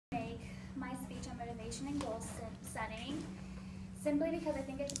motivation and goal setting, simply because I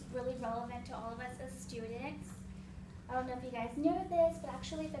think it's really relevant to all of us as students. I don't know if you guys know this, but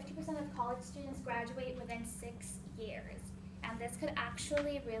actually 50% of college students graduate within 6 years. And this could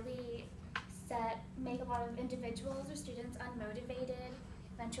actually really make a lot of individuals or students unmotivated,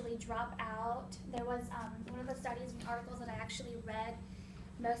 eventually drop out. There was one of the studies and articles that I actually read,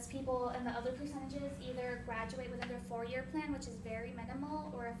 most people and the other percentages either graduate within their 4-year plan, which is very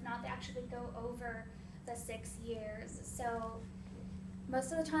minimal, or if not, they actually go over the 6 years. So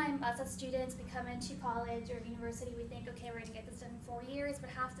most of the time, us as students, we come into college or university, we think, okay, we're gonna get this done in 4 years, but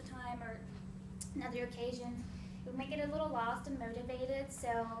half the time, or on other occasions, we might get a little lost and motivated.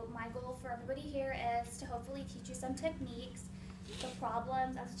 So my goal for everybody here is to hopefully teach you some techniques, the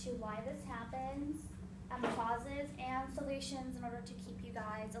problems as to why this happens, and the causes and solutions in order to keep you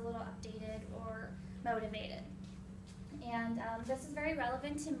guys a little updated or motivated. And this is very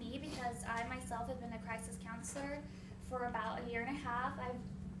relevant to me because I myself have been a crisis counselor for about 1.5 years.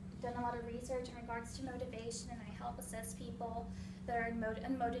 I've done a lot of research in regards to motivation, and I help assist people that are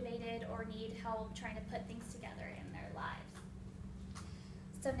unmotivated or need help trying to put things together in their lives.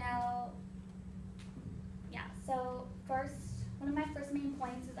 So now, so one of my first main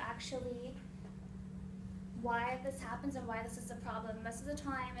points is actually why this happens and why this is a problem. Most of the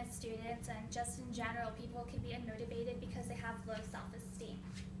time as students and just in general, people can be unmotivated because they have low self-esteem.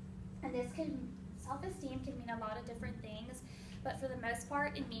 And self-esteem can mean a lot of different things, but for the most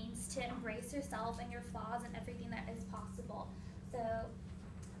part, it means to embrace yourself and your flaws and everything that is possible. So,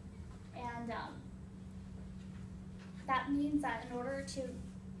 and that means that in order to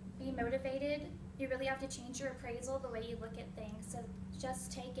be motivated, you really have to change your appraisal, the way you look at things. So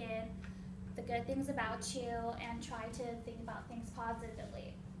just take in the good things about you and try to think about things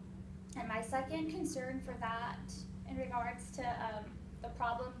positively. And my second concern for that in regards to the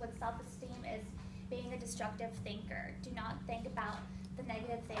problem with self-esteem is being a destructive thinker. Do not think about the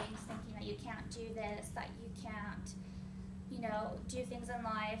negative things, thinking that you can't do this, that you can't, do things in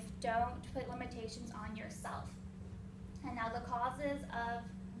life. Don't put limitations on yourself. And now the causes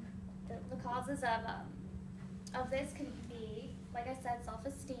of this could be, like I said,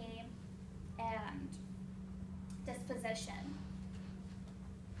 self-esteem and disposition.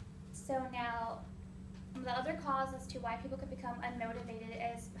 So now, the other cause as to why people could become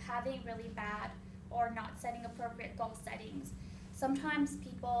unmotivated is having really bad or not setting appropriate goal settings. Sometimes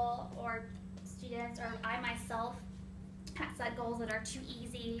people or students, or I myself, have set goals that are too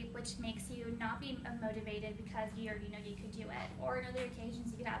easy, which makes you not be motivated because you could do it. Or in other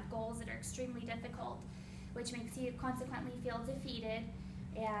occasions, you could have goals that are extremely difficult, which makes you consequently feel defeated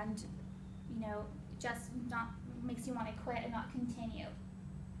and just makes you want to quit and not continue.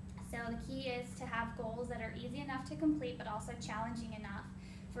 So the key is to have goals that are easy enough to complete, but also challenging enough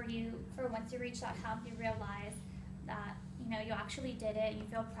for once you reach that hump, you realize that you actually did it, you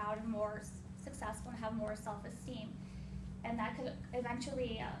feel proud and more successful and have more self-esteem. And that could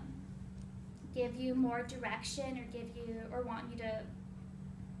eventually give you more direction or want you to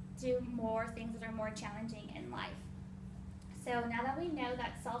do more things that are more challenging in life. So now that we know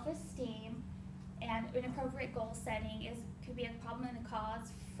that self-esteem and inappropriate goal setting could be a problem and a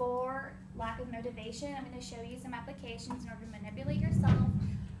cause for lack of motivation, I'm going to show you some applications in order to manipulate yourself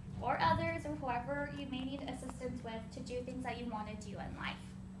or others or whoever you may need assistance with to do things that you want to do in life.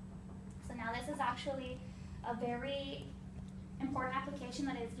 So now this is actually a very important application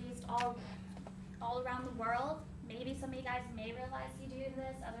that is used all around the world. Maybe some of you guys may realize you do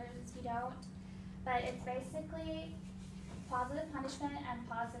this, others you don't. But it's basically positive punishment and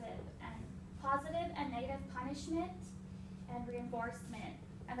positive and negative punishment and reinforcement.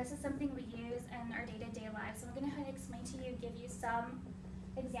 And this is something we use in our day-to-day lives. So I'm going to explain to you, give you some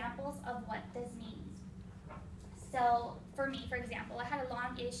examples of what this means. So for me, for example, I had a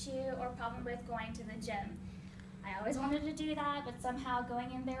long issue or problem with going to the gym. I always wanted to do that, but somehow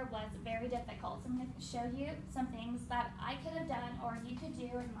going in there was very difficult. So I'm going to show you some things that I could have done or you could do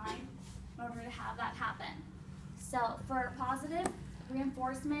in mind in order to have that happen. So for positive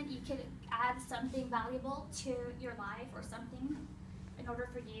reinforcement, you could add something valuable to your life or something in order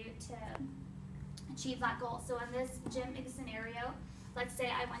for you to achieve that goal. So in this gym scenario, let's say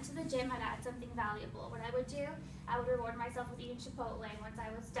I went to the gym, I'd add something valuable. What I would do, I would reward myself with eating Chipotle once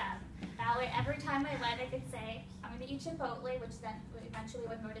I was done. That way, every time I went, I could say, I'm going to eat Chipotle, which then eventually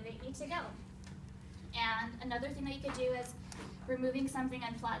would motivate me to go. And another thing that you could do is removing something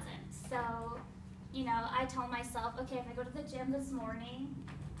unpleasant. So, I tell myself, okay, if I go to the gym this morning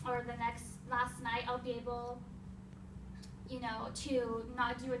or last night, I'll be able, to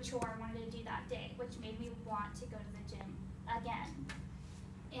not do a chore I wanted to do that day, which made me want to go to the gym again.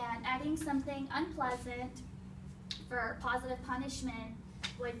 And adding something unpleasant for positive punishment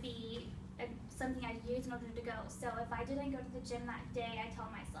would be something I'd use in order to go. So if I didn't go to the gym that day, I tell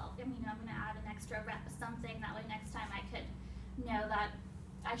myself, I'm going to add an extra rep of something. That way next time I could know that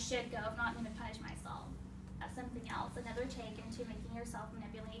I should go. If not, I'm going to punish myself. That's something else. Another take into making yourself,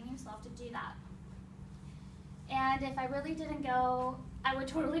 manipulating yourself to do that. And if I really didn't go, I would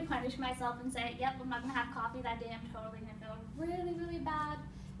totally punish myself and say, yep, I'm not going to have coffee that day. I'm totally going to feel really, really bad,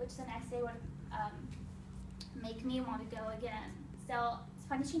 which the next day would make me want to go again. So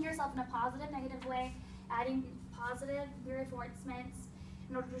punishing yourself in a positive, negative way, adding positive reinforcements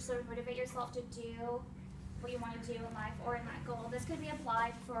in order to sort of motivate yourself to do what you want to do in life or in that goal. This could be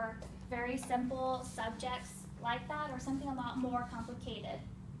applied for very simple subjects like that or something a lot more complicated.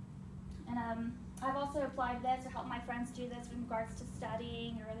 And I've also applied this or helped my friends do this in regards to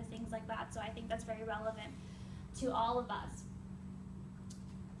studying or other things like that, so I think that's very relevant to all of us.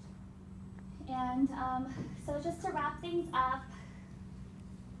 And so just to wrap things up,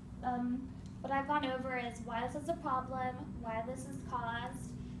 what I've gone over is why this is a problem, why this is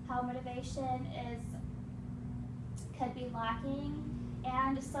caused, how motivation could be lacking,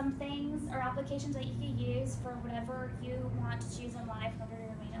 and some things or applications that you can use for whatever you want to choose in life in order to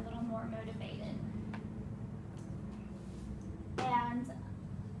remain a little more motivated. And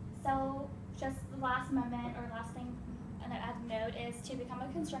so just the last moment or last thing I'd note is to become a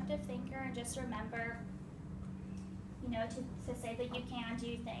constructive thinker and just remember, to say that you can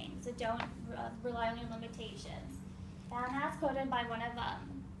do things. So don't rely on your limitations. And that's quoted by one of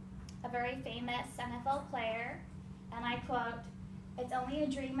a very famous NFL player, and I quote, "It's only a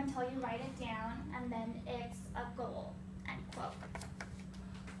dream until you write it down, and then it's a goal," end quote.